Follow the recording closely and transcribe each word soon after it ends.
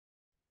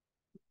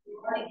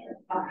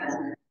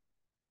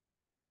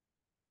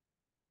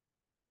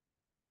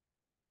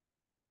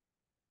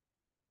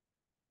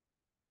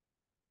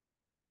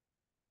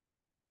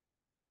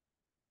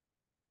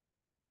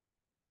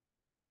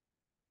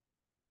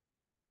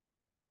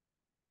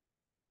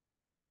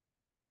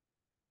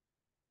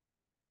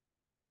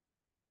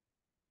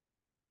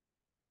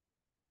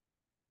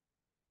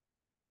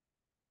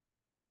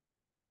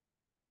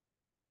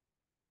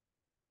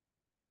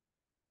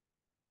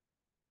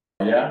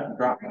Yeah,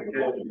 dropping the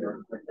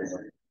kids.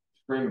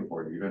 Screaming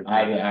for you.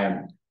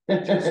 I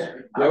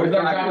was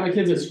not dropping the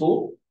kids at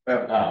school?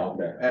 Yeah. Oh,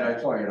 okay. And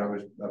I saw you, and I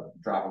was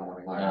dropping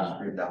one line, I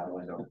screamed out the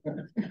window.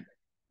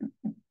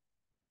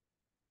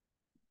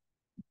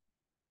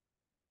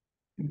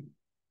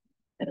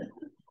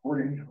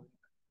 Recording.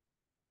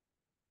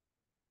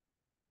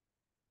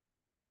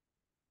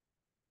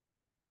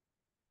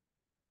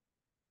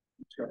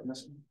 Got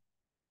missing?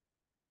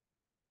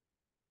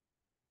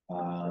 I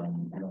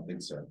don't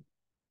think so.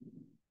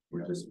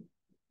 We're just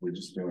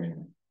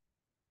doing.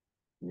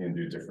 We're gonna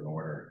do a different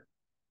order.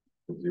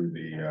 We'll do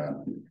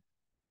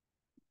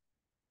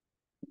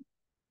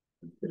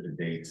the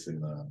dates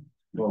and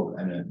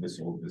and then this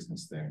whole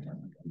business thing. I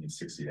mean,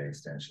 60-day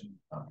extension.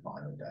 I'm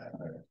fine with that.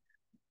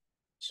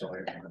 So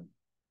I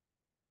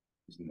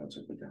some notes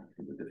I put down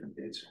for the different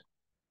dates.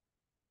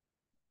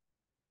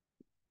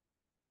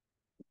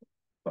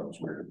 That was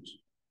weird. It was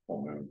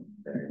full moon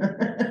day.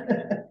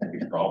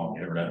 Big problem,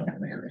 you never know.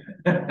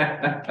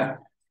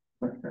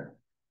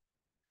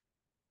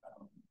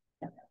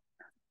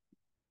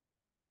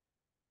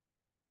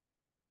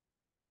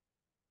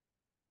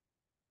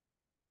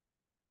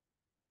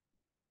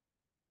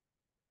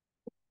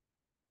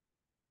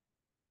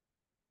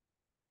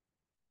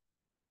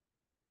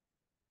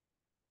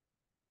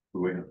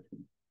 Wait.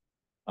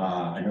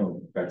 I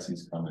know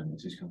Betsy's coming.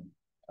 She's coming.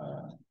 I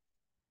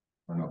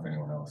don't know if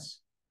anyone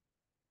else.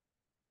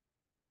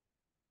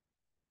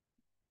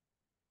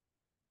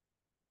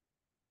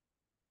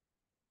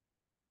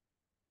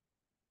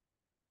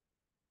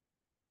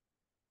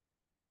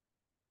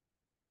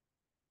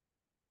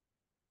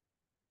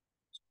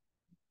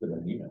 Good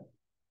idea.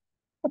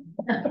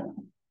 I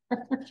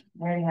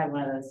already have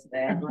one of those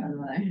today.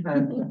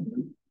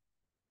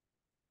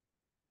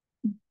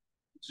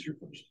 This is your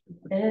first.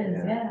 It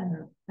is,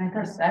 yeah. My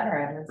first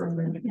ever.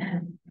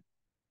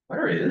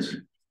 There he is.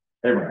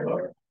 Hey,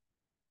 right.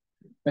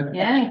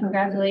 Yeah,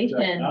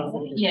 congratulations.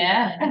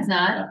 Yeah, it's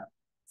not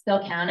still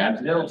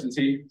counting.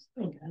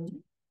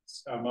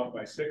 I'm up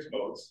by 6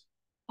 votes.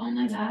 Oh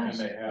my gosh.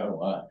 And they have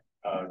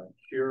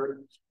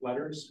cure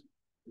letters,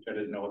 which I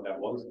didn't know what that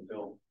was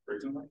until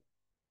recently.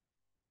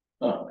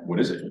 Oh, what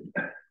is it?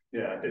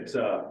 Yeah, it's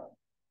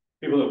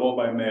people that vote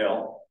by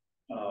mail,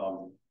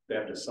 they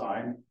have to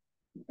sign.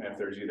 And if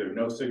there's either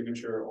no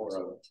signature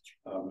or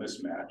a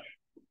mismatch,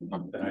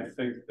 then I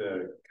think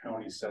the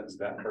county sends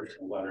that person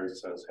a letter that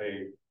says,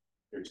 hey,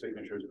 your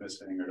signature is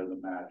missing or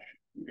doesn't match,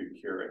 you can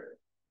cure it.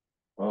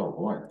 Oh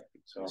boy.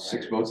 So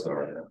 6 votes though,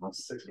 right?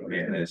 6 votes.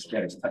 Yeah,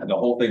 the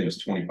whole thing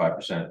was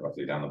 25%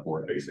 roughly down the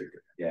board.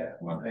 Basically. Yeah.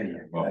 Well,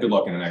 good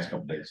luck in the next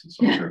couple days.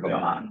 So I'm sure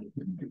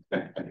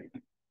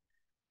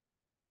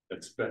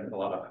It's been a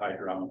lot of high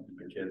drama with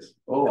the kids.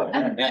 Oh,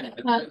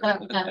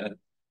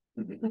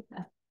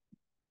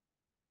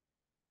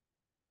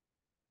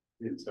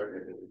 Didn't start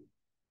yet, did we?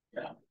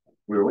 yeah.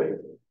 We're waiting.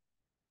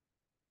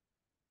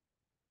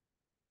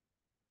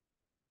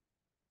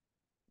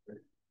 Okay.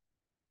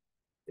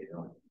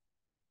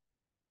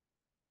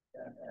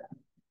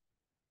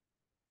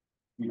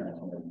 Yeah.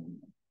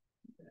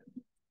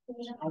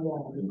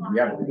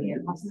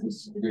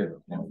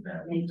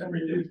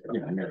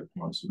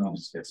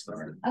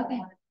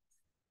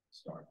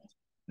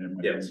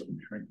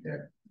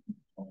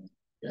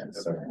 Yeah,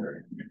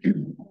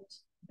 7:30.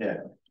 Yeah,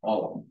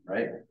 all of them,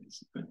 right?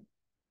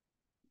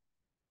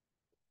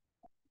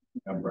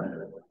 I'm Brent.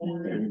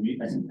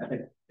 I think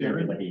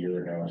like a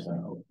year ago or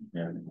so.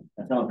 Yeah,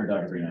 I fell for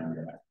Doug 3 hours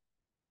ago.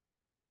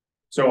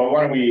 So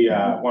why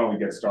don't we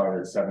get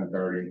started at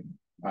 7:30?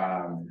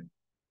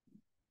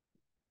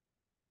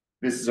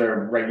 This is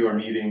our regular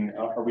meeting.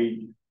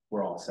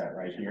 We're all set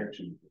right here?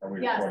 Are we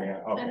recording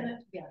it? Okay.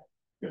 Yeah.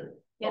 Good.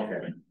 Yeah.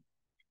 Okay.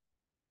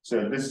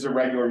 So this is a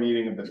regular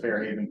meeting of the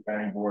Fairhaven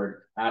Planning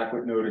Board.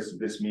 Adequate notice of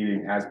this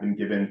meeting has been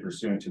given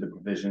pursuant to the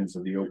provisions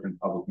of the Open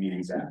Public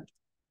Meetings Act.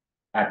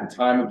 At the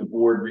time of the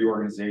board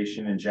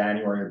reorganization in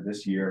January of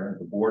this year,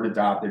 the board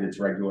adopted its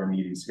regular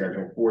meeting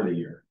schedule for the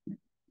year.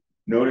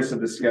 Notice of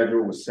the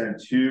schedule was sent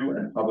to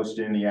and published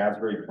in the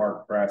Asbury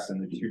Park Press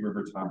and the Two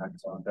River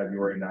Times on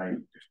February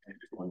 9th,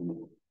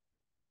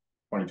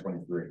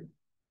 2023.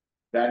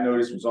 That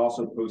notice was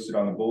also posted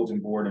on the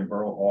bulletin board in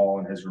Borough Hall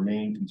and has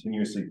remained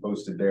continuously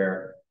posted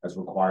there as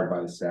required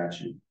by the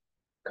statute.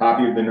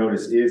 Copy of the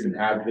notice is and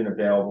has been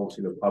available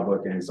to the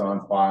public and is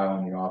on file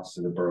in the office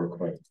of the Borough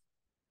Clerk.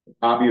 A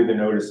copy of the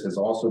notice has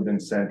also been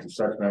sent to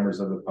such members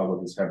of the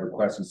public as have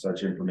requested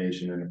such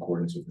information in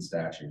accordance with the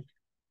statute.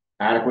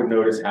 Adequate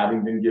notice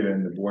having been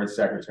given, the board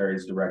secretary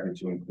is directed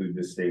to include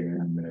this statement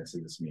in the minutes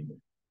of this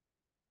meeting.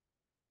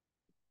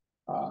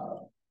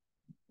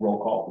 Roll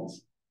call,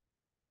 please.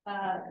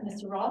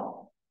 Mr.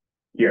 Roth,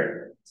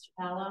 Here. Mr.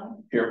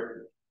 Pallow,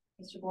 Here.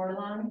 Mr.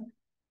 Bordelon,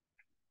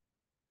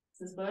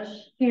 Mrs. Bush.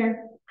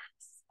 Here.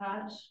 Mrs.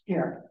 Koch.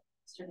 Here.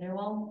 Mr.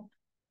 Newell.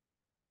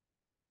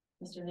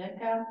 Mr.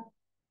 Nitka.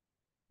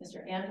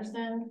 Mr.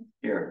 Anderson.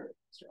 Here.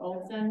 Mr.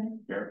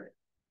 Olson. Here.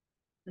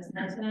 Ms.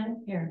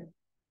 Antonin. Here.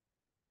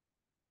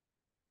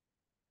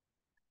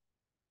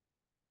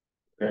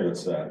 Okay,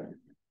 let's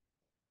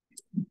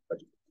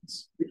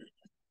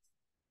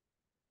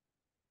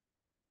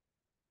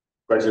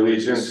pledge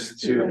allegiance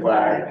to the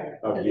flag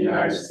of the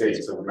United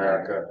States of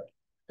America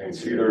and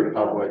to the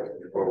republic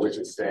for which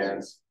it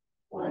stands,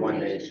 one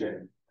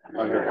nation,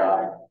 under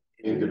God,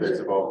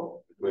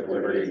 indivisible, with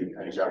liberty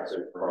and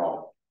justice for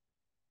all.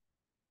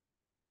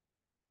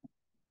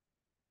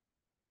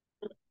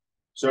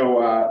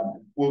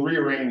 So we'll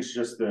rearrange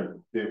just the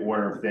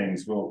order of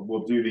things.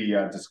 We'll do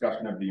the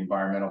discussion of the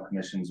Environmental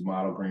Commission's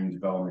Model Green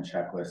Development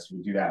Checklist.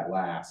 We'll do that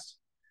last.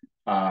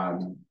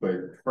 But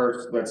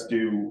first, let's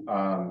do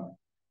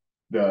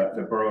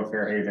the Borough of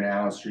Fairhaven,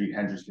 Allen Street,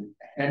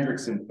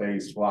 Hendrickson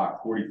Place,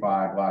 Block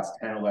 45, lots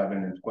 10, 11,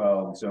 and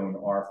 12, Zone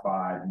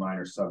R5,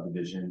 minor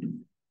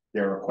subdivision.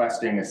 They're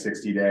requesting a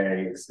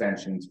 60-day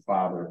extension to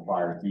file the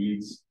required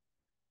deeds.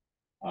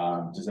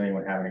 Does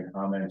anyone have any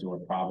comment or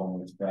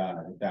problem with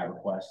that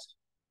request?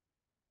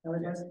 I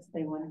would just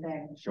say one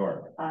thing.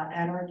 Sure.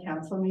 At our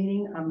council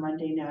meeting on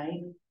Monday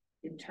night,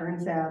 it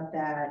turns out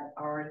that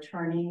our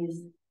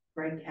attorneys,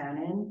 Greg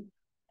Cannon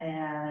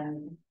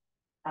and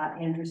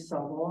Andrew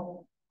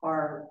Sobel,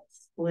 are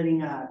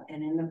splitting up,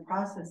 and in the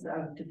process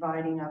of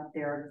dividing up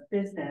their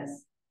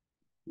business,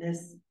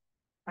 this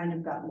kind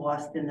of got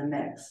lost in the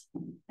mix,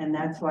 and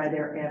that's why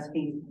they're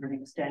asking for an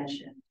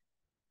extension.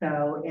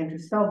 So Andrew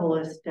Sobel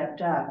has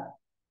stepped up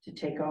to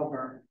take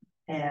over,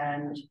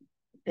 and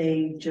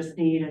they just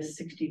need a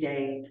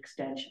 60-day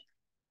extension.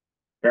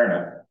 Fair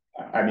enough.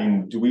 I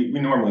mean, do we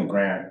normally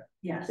grant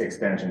Yes.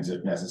 extensions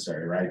if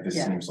necessary, right? This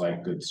Yeah. seems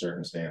like good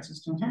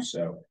circumstances to do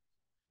so.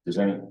 Does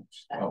any?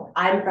 Oh,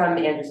 I'm from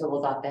Andrew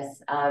Sobel's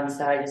office,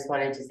 so I just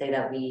wanted to say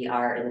that we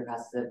are in the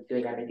process of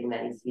doing everything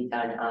that needs to be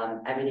done.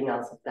 Everything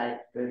else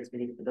that goes to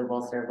the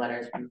will serve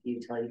letters from the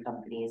utility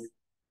companies,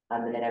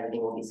 and then everything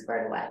will be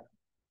squared away.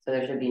 So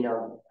there should be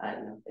no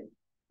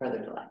further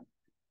delay.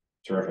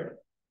 terrific.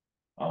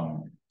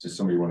 Does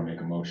somebody want to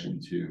make a motion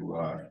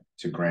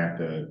to grant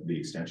the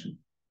extension?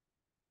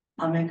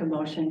 I'll make a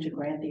motion to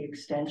grant the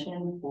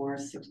extension for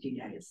 60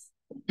 days.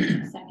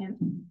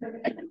 Second.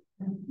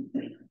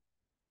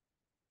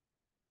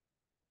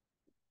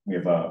 We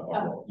have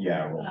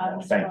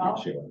Mr. thank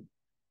Roth? you,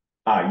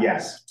 Sheila.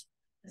 Yes.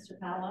 Mr.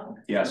 Pallow.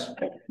 Yes.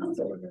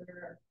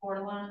 Mr.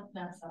 Bordelon,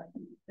 no, sorry.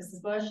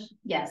 Mrs. Bush.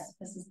 Yes.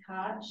 Mrs.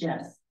 Koch.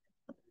 Yes.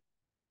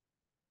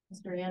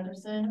 Mr.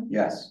 Anderson.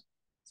 Yes.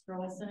 Mr.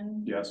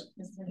 Olson. Yes.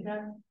 Ms.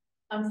 Nitka.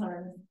 I'm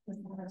sorry, Ms.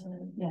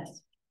 Antonin.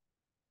 Yes.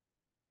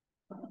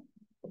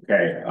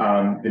 Okay,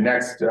 the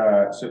next,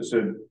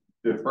 so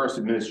the first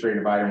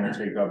administrative item we'll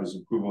take up is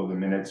approval of the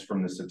minutes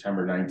from the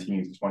September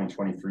 19th,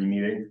 2023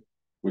 meeting,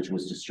 which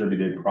was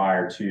distributed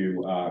prior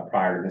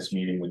to this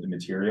meeting with the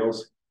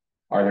materials.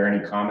 Are there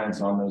any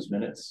comments on those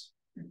minutes?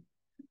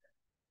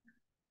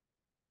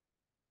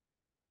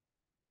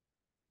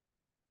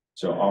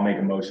 So I'll make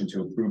a motion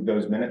to approve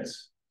those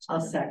minutes. I'll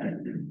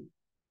second.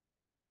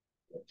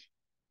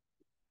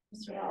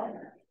 Mr. Roth.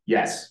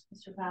 Yes.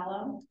 Mr.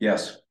 Pallow.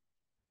 Yes.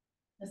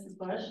 Mrs.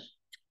 Bush.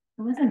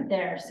 I wasn't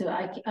there, so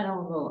I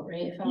don't vote,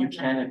 right? If I You was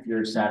can if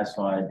you're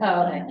satisfied.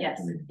 Oh, okay,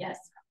 yes, yes.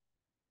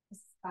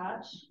 Mrs.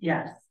 Koch.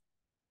 Yes.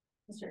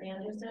 Mr.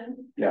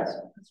 Anderson. Yes.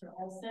 Mr.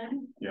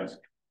 Olson. Yes.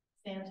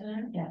 Ms.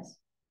 Antonin. Yes.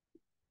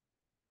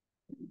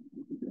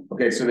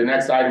 Okay, so the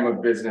next item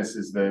of business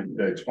is the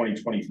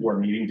 2024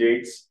 meeting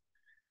dates.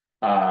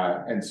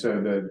 And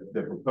so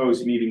the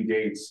proposed meeting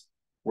dates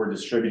were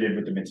distributed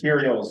with the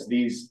materials.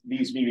 These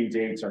meeting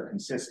dates are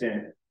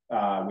consistent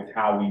with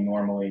how we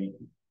normally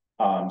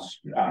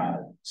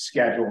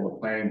schedule the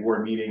planning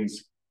board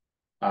meetings.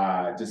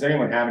 Does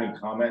anyone have any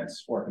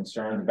comments or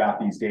concerns about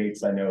these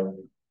dates? I know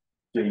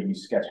Dave, you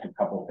sketched a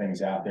couple of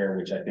things out there,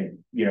 which I think,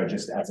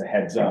 just as a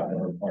heads up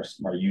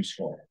are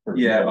useful for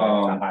people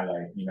to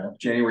highlight,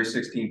 January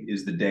 16th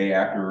is the day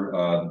after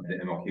the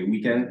MLK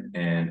weekend,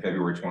 and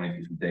February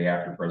 20th is the day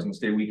after President's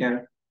Day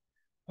weekend.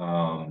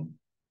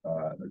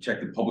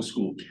 Check the public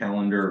school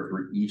calendar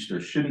for each. There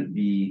shouldn't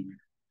be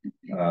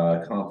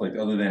conflict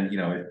other than,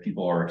 if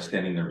people are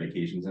extending their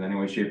vacations in any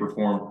way, shape, or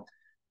form.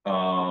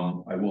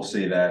 I will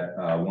say that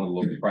one of the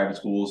local private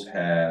schools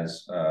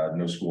has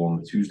no school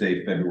on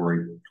Tuesday,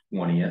 February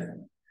 20th.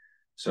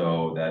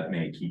 So that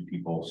may keep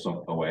people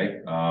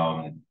away.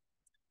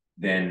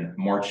 Then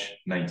March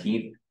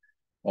 19th,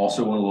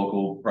 also one of the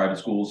local private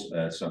schools,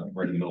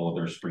 right in the middle of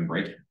their spring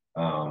break.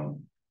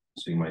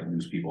 So you might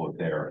lose people if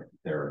their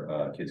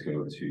kids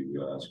go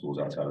to schools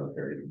outside of the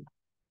Fairhaven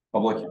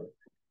public.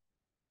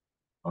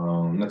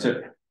 That's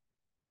it.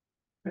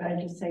 But I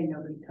just say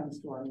nobody comes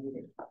to our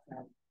meeting.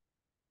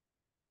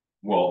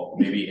 Well,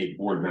 maybe a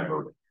board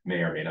member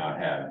may or may not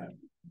have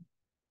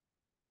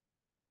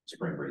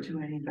spring break. to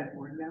any of the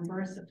board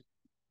members.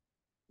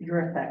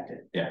 You're affected.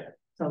 Yeah.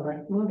 So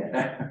let's move it.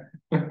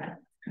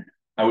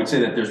 I would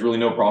say that there's really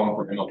no problem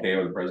for MLK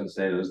or the President's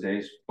Day those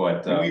days,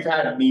 but And we've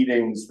had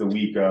meetings the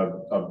week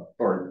or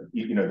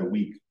the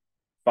week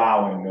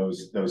following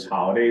those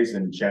holidays,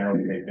 and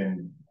generally they've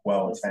been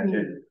well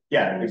attended.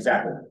 Yeah,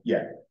 exactly.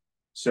 Yeah.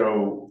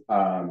 So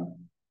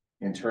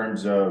in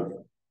terms of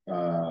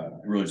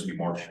it really should be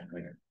March.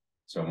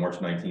 So March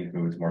 19th,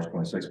 move it to March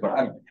 26th, but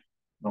I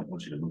don't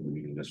want you to move the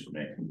meeting just for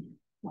me.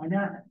 Why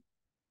not?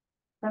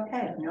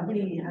 Okay,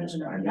 nobody has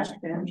an I'm just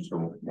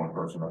objection. one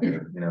person up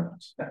here, you know.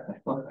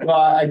 well,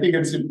 I think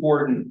it's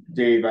important,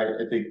 Dave.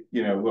 I think,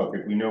 look,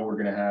 if we know we're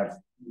gonna have,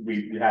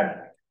 we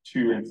had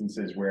 2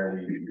 instances where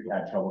we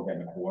had trouble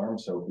getting a quorum,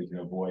 so if we can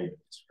avoid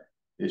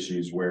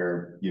issues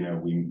where,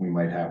 we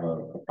might have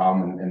a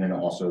problem, and then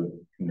also,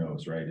 who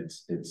knows, right?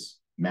 It's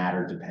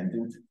matter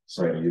dependent,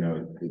 so,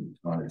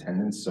 on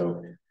attendance.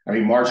 So, I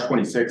mean, March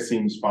 26th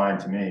seems fine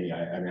to me.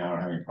 I mean, I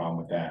don't have any problem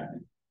with that.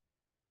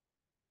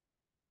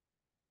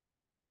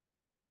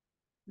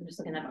 I'm just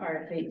looking at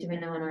RFH. Do we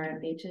know when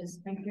RFH's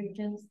spring break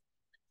is?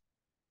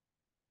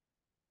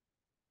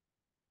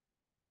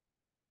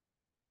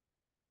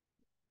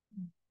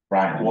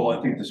 Right. Well,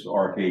 I think this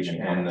RFH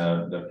and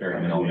the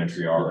Fairhaven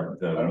Elementary are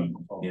the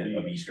week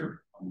of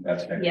Easter.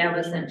 That's Yeah,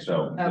 wasn't.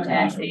 So Okay,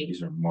 I see.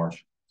 these are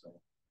March.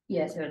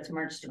 Yeah, so it's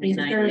March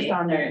Easter's 29th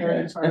on the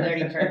or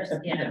 31st.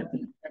 31st, yeah.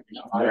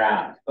 You're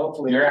out.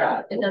 Hopefully you're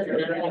out. It doesn't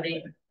matter to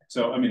me.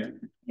 So, I mean,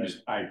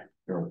 I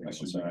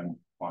should say I'm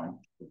fine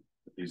with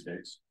these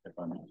dates if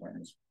I'm not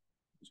planning to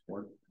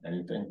support.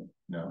 Anything?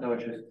 No. No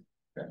issues.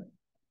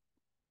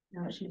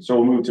 No, she's. So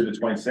we'll move to the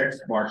 26th,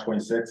 March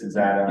 26th. Is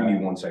that Give me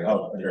 1 second.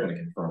 Oh, I just want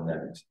to confirm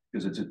that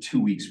because it's a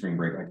 2-week spring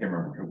break. I can't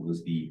remember if it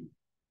was the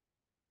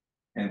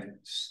 10th,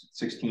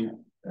 16th,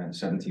 and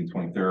 17th,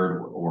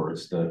 23rd, or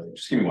it's the.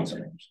 Just give me 1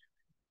 second.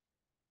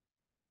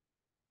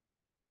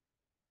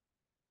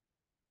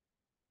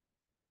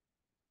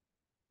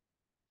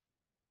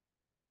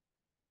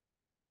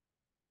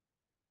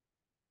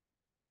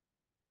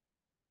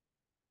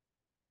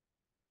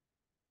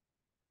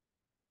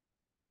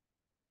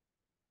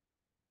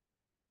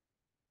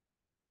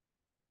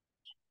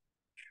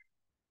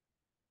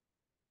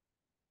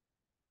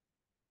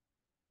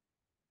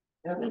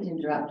 I don't mean to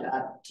interrupt.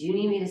 Do you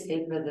need me to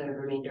stay for the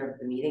remainder of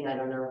the meeting? I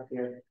don't know if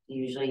you're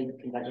usually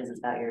conduct business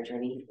about your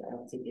attorney. I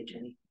don't see the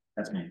attorney.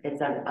 That's me. It's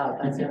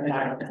that's your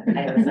fine.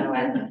 I was so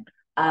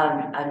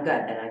I'm good,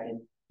 then I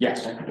can.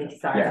 Yes. Sorry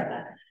about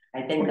that.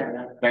 I think they're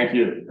not. Thank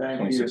you.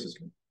 26 is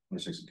good.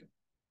 26 is good.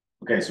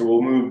 Okay, so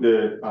we'll move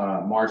the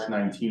March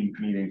 19th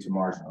meeting to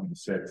March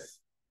 26th.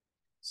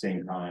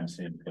 Same time,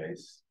 same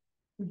place.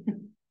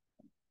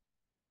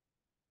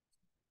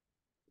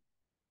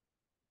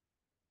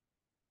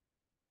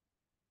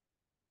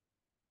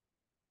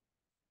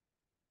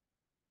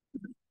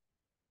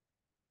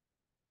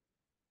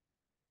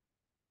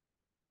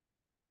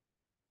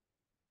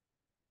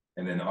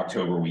 And then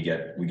October we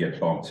get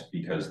bumped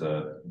because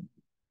the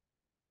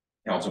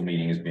council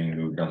meeting is being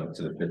moved on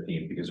to the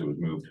 15th because it was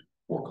moved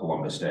for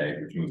Columbus Day,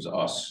 which moves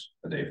us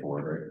a day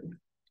forward, right?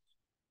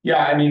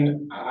 Yeah, I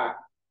mean,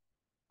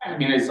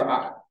 it's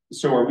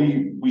so are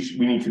we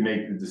need to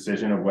make the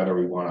decision of whether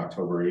we want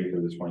October 8th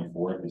or the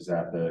 24th. Is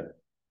that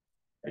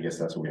I guess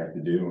that's what we have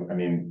to do. I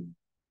mean,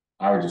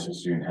 I would just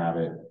as soon have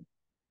it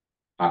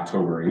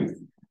October 8th.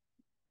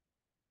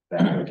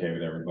 That's okay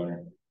with everybody.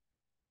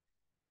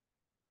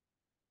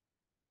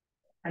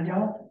 I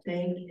don't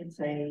think it's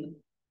a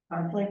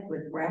conflict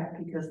with rec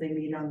because they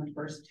meet on the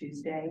first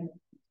Tuesday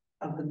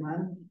of the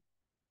month.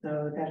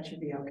 So that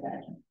should be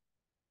okay.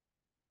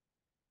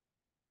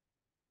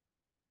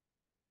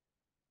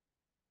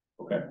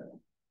 Okay.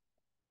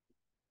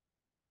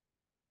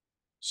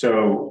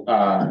 So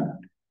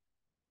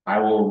I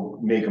will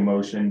make a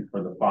motion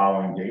for the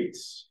following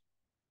dates.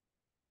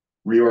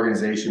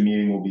 Reorganization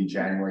meeting will be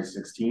January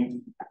 16th.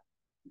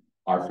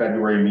 Our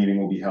February meeting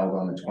will be held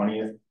on the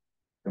 20th.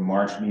 The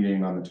March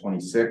meeting on the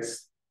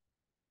 26th,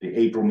 the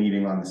April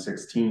meeting on the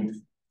 16th,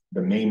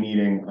 the May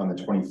meeting on the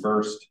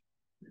 21st,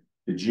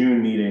 the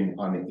June meeting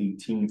on the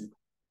 18th,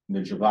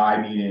 the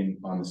July meeting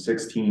on the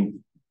 16th,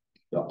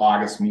 the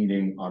August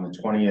meeting on the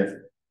 20th,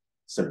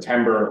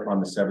 September on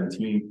the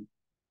 17th,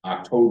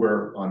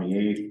 October on the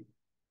 8th,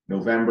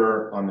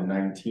 November on the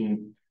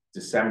 19th,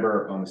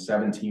 December on the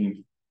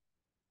 17th,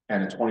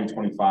 and a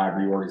 2025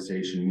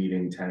 reorganization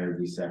meeting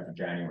tentatively set for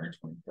January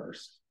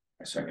 21st.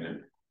 I second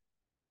it.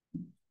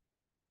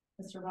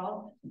 Mr.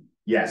 Wall?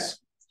 Yes.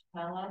 Mr.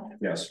 Mello?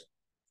 Yes.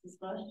 Mrs.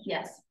 Bush?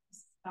 Yes.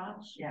 Mrs.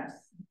 Koch?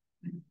 Yes.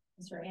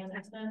 Mr.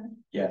 Anderson?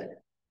 Yes.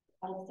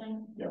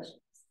 Olson? Yes.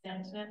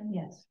 Stanton?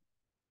 Yes.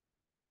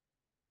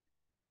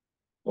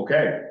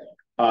 Okay.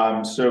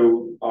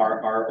 So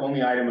our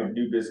only item of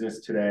new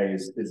business today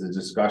is a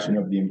discussion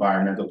of the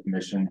Environmental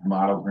Commission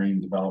Model Green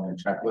Development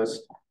Checklist.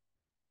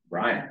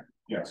 Brian,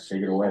 Yes.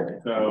 take it away.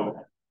 So,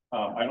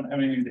 I don't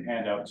have anything to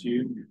hand out to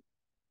you.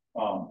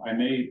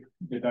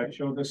 Did I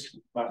show this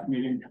last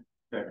meeting?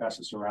 Did I pass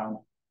this around?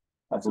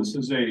 This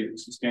is a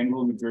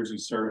sustainable New Jersey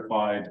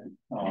certified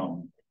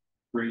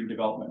green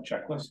development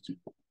checklist.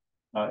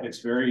 It's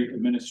very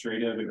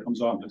administrative. It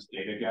comes off as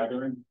data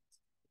gathering.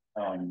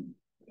 And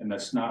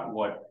that's not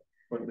what,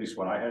 or at least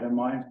what I had in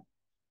mind.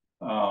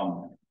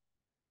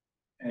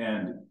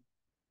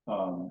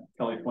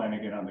 Kelly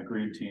Flanagan on the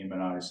green team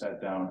and I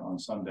sat down on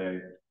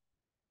Sunday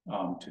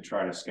to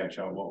try to sketch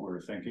out what we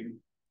were thinking.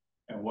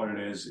 And what it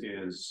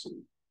is,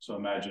 so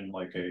imagine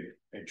like a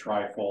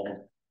trifold,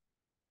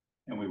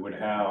 and we would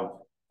have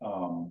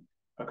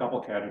a couple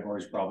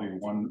categories, probably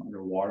one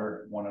under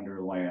water, one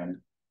under land.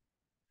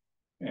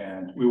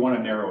 And we want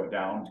to narrow it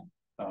down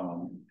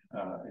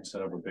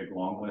instead of a big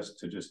long list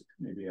to just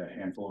maybe a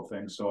handful of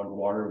things. So in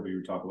water, we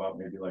would talk about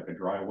maybe like a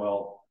dry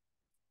well,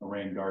 a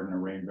rain garden, a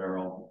rain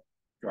barrel,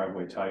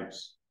 driveway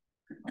types.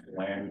 On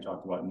land, we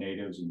talked about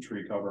natives and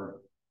tree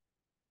cover.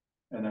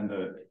 And then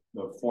the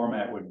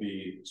format would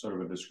be sort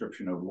of a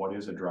description of what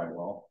is a dry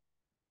well.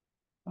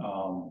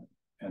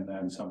 And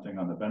then something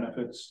on the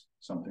benefits,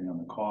 something on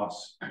the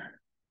costs,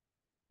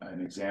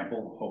 an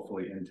example,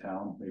 hopefully in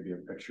town, maybe a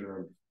picture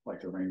of like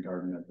the rain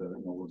garden at the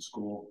Millwood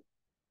School,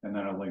 and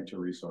then a link to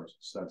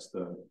resources. That's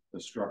the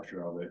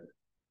structure of it.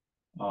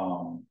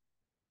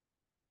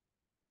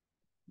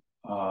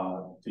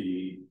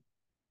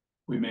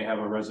 We may have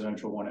a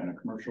residential one and a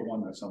commercial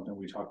one. That's something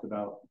we talked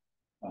about.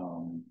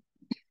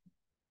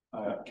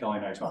 Kelly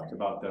and I talked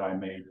about that I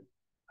may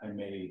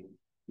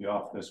be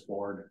off this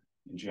board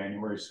in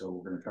January, so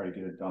we're going to try to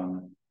get it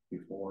done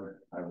before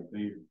I would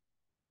leave.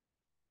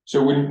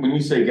 So when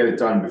you say get it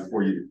done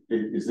before you,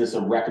 is this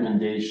a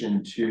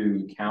recommendation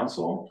to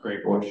council?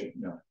 Great question.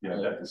 No, yeah,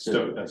 that's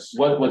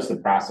what's the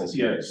process?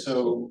 Yeah,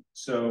 so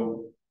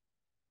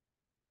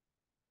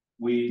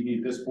we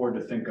need this board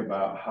to think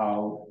about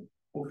how,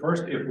 well,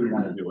 first, if we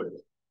want to do it,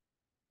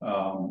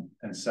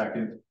 and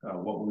second,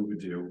 what we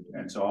would do.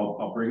 And so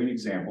I'll bring an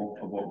example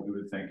of what we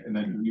would think, and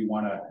then we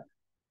want to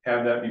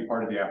have that be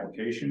part of the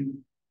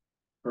application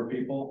for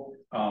people.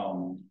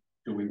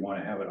 Do we want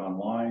to have it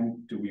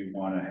online? Do we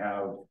want to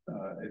have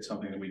it's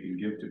something that we can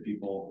give to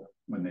people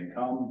when they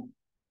come,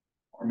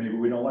 or maybe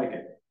we don't like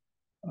it?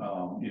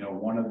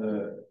 One of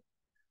the.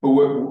 But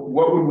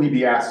what would we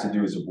be asked to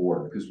do as a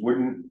board? Because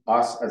wouldn't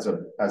us as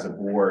a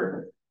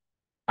board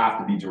have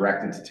to be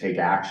directed to take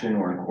action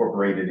or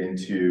incorporated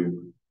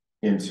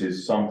into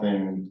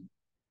something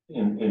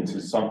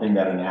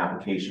that an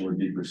application would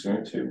be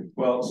pursuant to?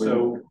 Well,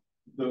 so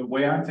the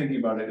way I'm thinking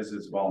about it is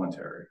it's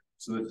voluntary.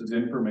 So this is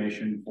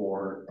information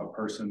for a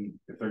person,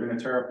 if they're going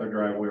to tear up their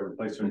driveway,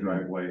 replace their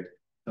driveway,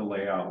 to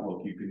lay out,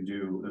 look, you can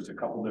do, there's a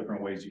couple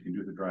different ways you can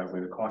do the driveway,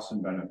 the costs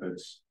and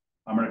benefits.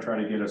 I'm going to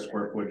try to get a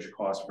square footage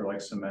cost for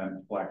like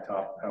cement,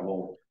 blacktop,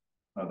 pebble,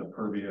 the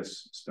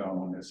pervious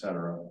stone,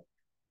 etc.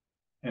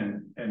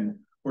 And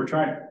we're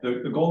trying,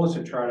 the goal is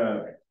to try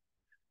to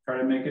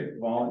make it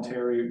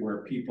voluntary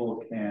where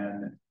people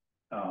can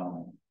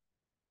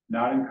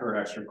not incur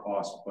extra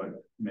costs,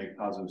 but make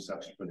positive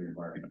steps for the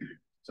environment.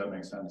 Does that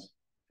make sense?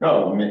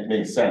 No, it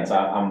makes sense.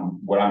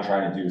 What I'm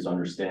trying to do is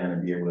understand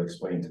and be able to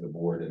explain to the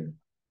board, and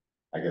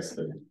I guess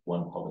the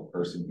one public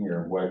person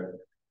here, what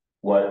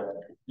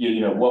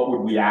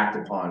would we act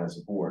upon as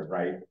a board,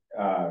 right?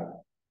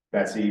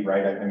 Betsy,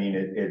 right? I mean,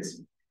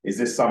 is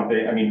this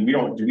something, I mean,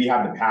 do we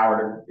have the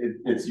power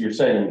to, you're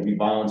saying it would be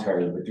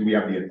voluntary, but do we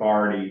have the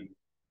authority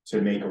to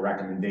make a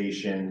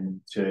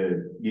recommendation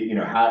to,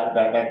 how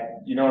that,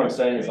 you know what I'm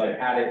saying? It's like,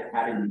 how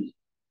do we,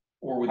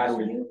 or how do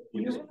we?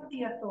 You have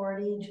the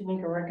authority to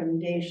make a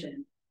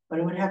recommendation, but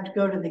it would have to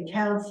go to the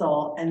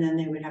council and then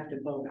they would have to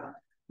vote on it.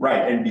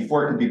 Right, and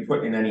before it could be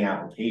put in any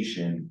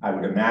application, I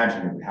would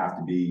imagine it would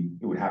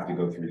have to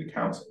go through the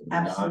council.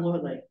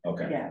 Absolutely.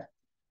 Okay. Yeah.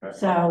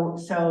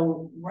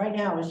 So right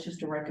now it's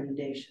just a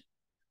recommendation.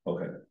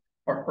 Okay.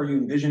 Are you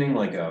envisioning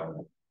like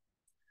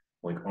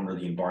under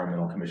the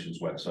Environmental Commission's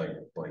website,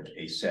 like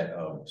a set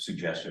of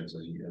suggestions,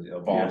 a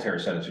voluntary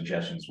set of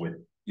suggestions with,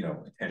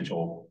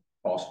 potential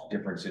cost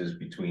differences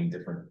between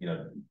different,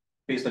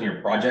 based on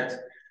your project,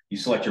 you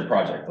select your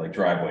project, like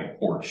driveway,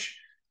 porch,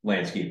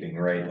 landscaping,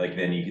 right? Like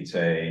then you could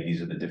say,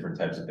 these are the different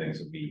types of things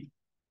that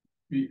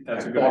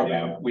that's a good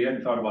idea. We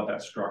hadn't thought about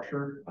that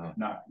structure,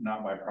 not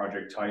by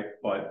project type,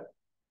 but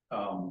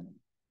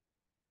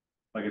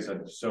like I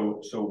said, so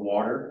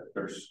water,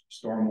 there's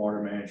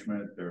stormwater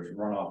management, there's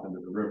runoff into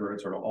the river, it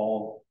sort of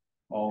all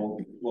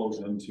flows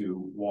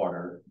into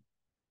water,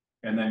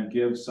 and then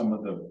give some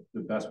of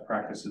the best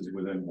practices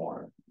within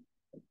water.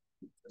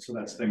 So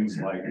that's things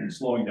like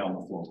slowing down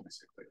the flow,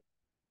 basically,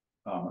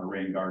 a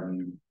rain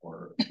garden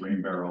or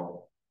rain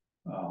barrel,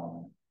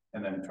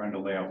 and then trying to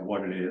lay out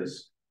what it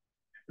is.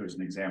 If there's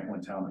an example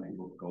in town that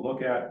people can go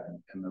look at,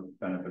 and the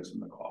benefits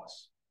and the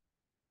costs.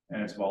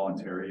 And it's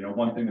voluntary.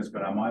 One thing that's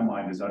been on my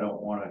mind is I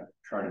don't want to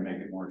try to make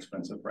it more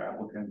expensive for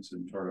applicants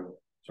and sort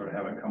of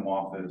have it come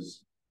off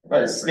as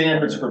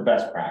standards for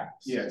best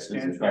practice. Yeah,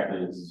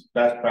 standards is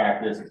best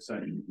practice.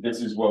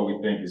 This is what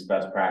we think is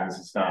best practice.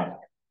 It's not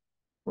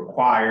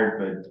required,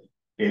 but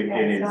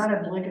it's not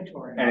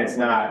obligatory, and it's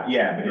not.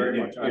 Yeah, but very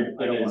much. I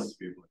don't want it to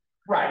be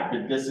right.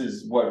 But this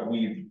is what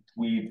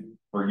we've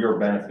for your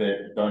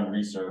benefit, done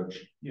research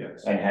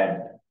Yes. and have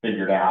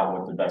figured out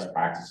what the best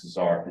practices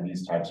are for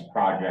these types of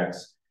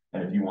projects.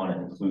 And if you want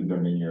to include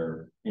them in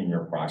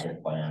your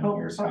project plan,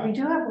 here's But how. we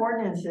do have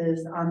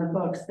ordinances on the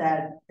books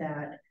that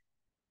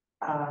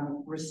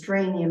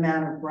restrain the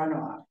amount of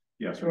runoff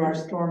Yes. through our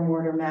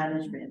stormwater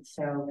management.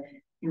 So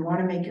you want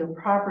to make your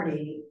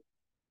property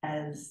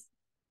as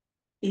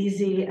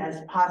easy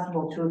as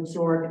possible to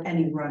absorb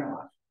any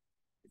runoff,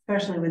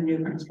 especially with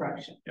new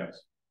construction.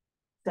 Yes.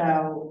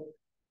 So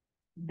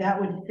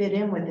that would fit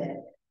in with it,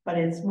 but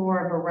it's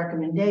more of a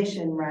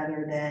recommendation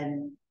rather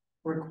than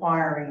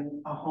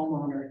requiring a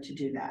homeowner to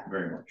do that.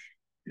 Very much.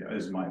 Yeah,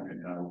 is my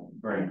opinion. I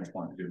very much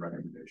want to do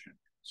recommendation.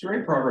 Is there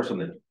any progress on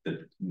the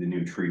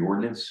new tree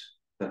ordinance?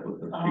 That was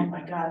the Oh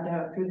my God,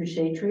 through the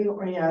shade tree,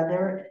 or yeah,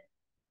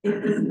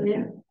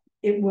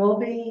 it will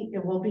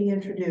be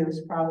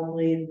introduced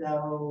probably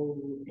though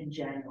in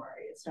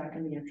January. It's not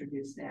going to be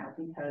introduced now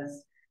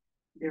because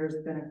there's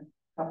been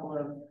a couple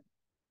of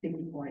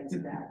sticky points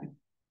that,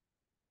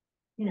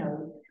 you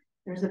know,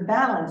 there's a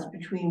balance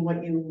between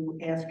what you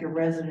ask your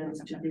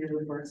residents to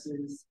do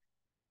versus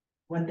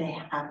what they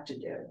have to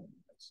do.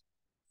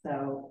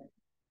 So.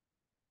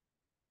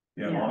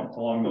 Yeah, Yeah.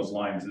 along those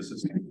lines, this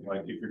is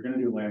like, if you're gonna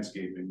do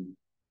landscaping,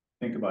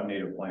 think about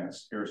native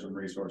plants. Here are some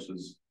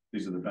resources.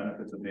 These are the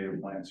benefits of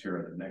native plants. Here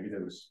are the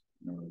negatives,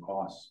 you know, the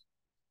costs.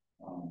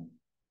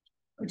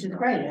 Which is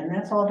great, and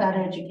that's all about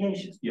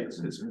education.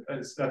 Yes,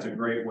 that's a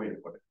great way to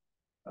put it.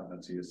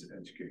 That's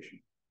education.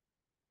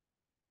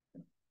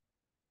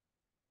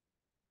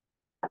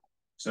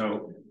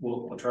 So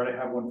we'll try to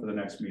have one for the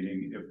next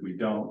meeting. If we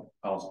don't,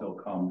 I'll still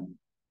come,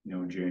 you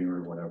know, in January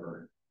or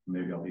whatever.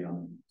 Maybe I'll be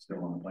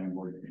still on the planning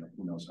board, you know,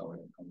 who knows how it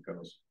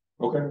goes.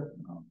 Okay.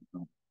 I'll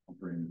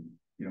bring,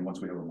 you know,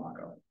 once we have a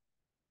mock-up.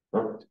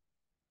 Perfect.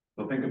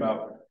 So think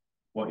about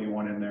what you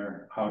want in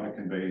there, how to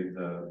convey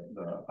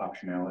the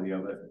optionality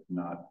of it,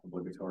 not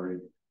obligatory.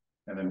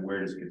 And then where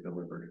does it get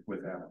delivered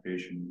with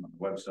application on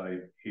the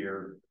website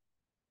here,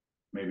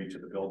 maybe to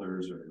the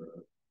builders or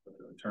the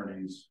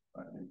attorneys.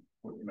 I think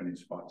what many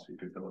spots you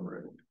could deliver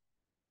it.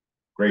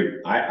 Great.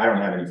 I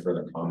don't have any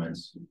further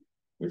comments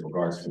with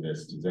regards to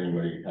this. Does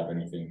anybody have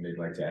anything they'd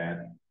like to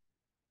add?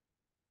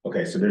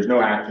 Okay, so there's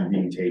no action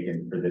being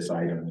taken for this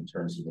item in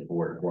terms of the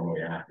board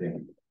formally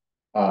acting.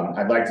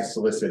 I'd like to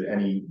solicit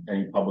any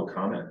public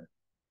comment.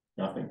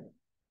 Nothing.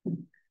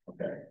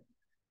 Okay.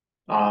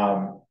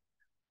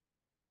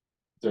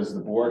 Does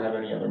the board have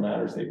any other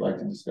matters they'd like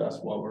to discuss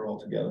while we're all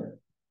together?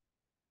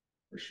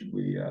 Or should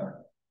we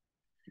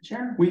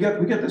Sure. We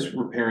got this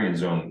riparian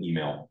zone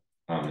email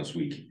this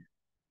week.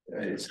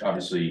 It's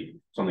obviously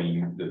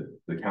something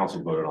the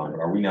council voted on, but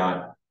are we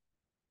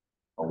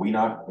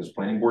not as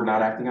planning board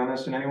not acting on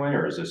this in any way,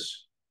 or is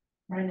this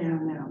Right now,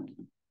 no.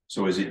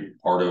 so is it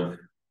part of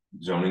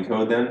zoning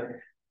code then?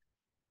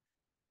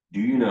 Do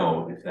you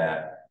know if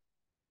that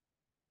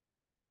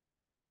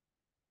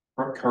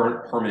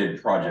current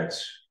permitted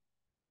projects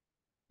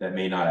that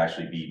may not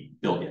actually be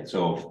built yet?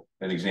 So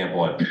an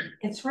example,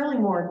 It's really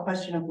more a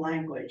question of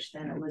language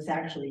than it was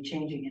actually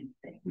changing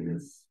anything. It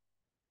was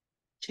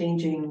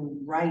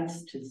changing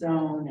rights to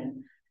zone,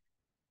 and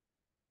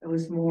it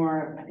was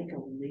more, I think, a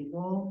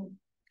legal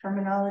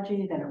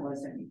terminology than it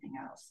was anything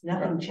else.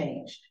 Nothing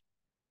changed.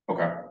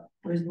 okay,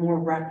 It was more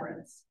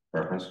reference.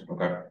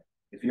 okay.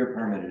 If you're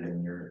permitted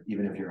and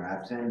even if you're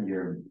absent,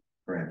 you're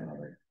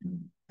grandfathered.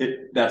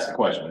 That's the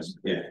question is,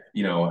 if,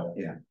 you know,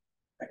 Yeah.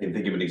 I can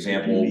think of an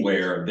example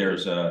where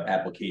there's a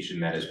application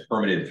that is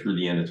permitted through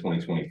the end of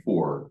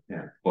 2024.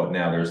 Yeah. But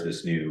now there's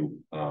this new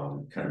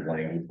kind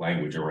of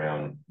language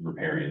around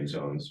riparian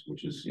zones,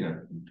 which is, you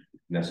know,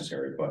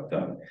 necessary, but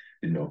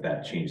didn't know if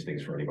that changed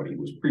things for anybody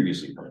who was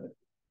previously permitted.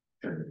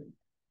 Sure.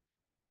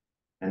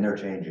 And they're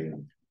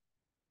changing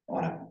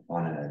on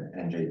an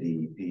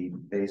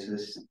NJDEP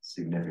basis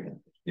significantly.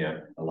 Yeah.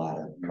 A lot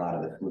of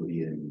the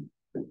fluvial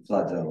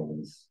flood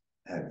zones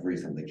have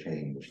recently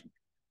changed.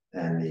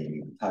 And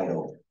the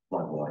tidal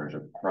floodwaters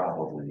are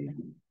probably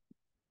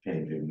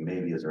changing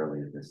maybe as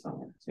early as this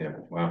summer. Yeah,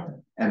 wow.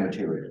 And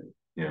material.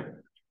 Yeah.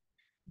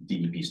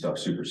 DEP stuff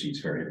supersedes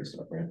fair haven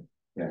stuff, right?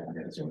 Yeah,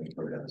 that's the only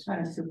part of it.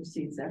 Kind of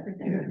supersedes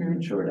everything. Yeah,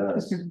 it sure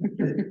does.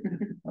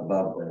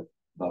 above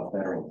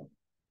federal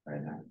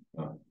right now.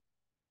 Oh.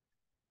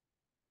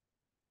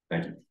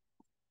 Thank you.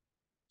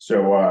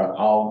 So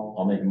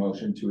I'll make a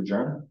motion to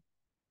adjourn.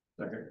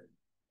 Second.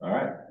 All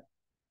right.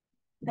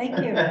 Thank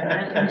you.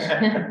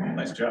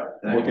 Nice job.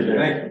 Look at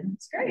it.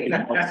 It's great.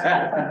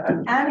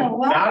 Anna,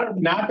 well,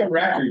 Not the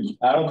record.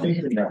 I don't think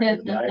the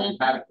record. I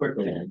had it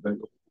quickly, but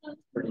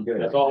pretty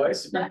good. As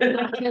always. Yeah.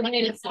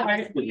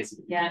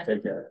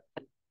 Take care.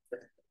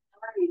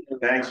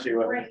 Thanks,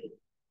 Sheila. great.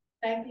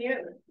 Thank you.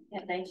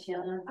 Yeah, thanks,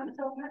 Sheila. I'm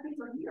so happy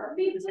for you.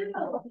 Me too.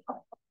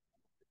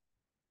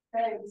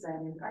 Very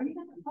excited. Are you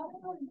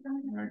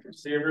gonna?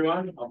 See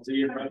everyone. I'll see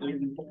you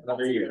in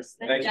another year.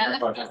 Thanks very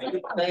much.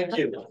 Thank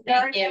you.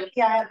 Thank you.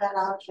 Yeah, I have that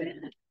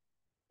option.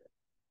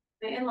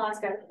 My in-laws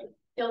got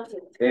guilty.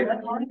 Hey,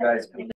 guys.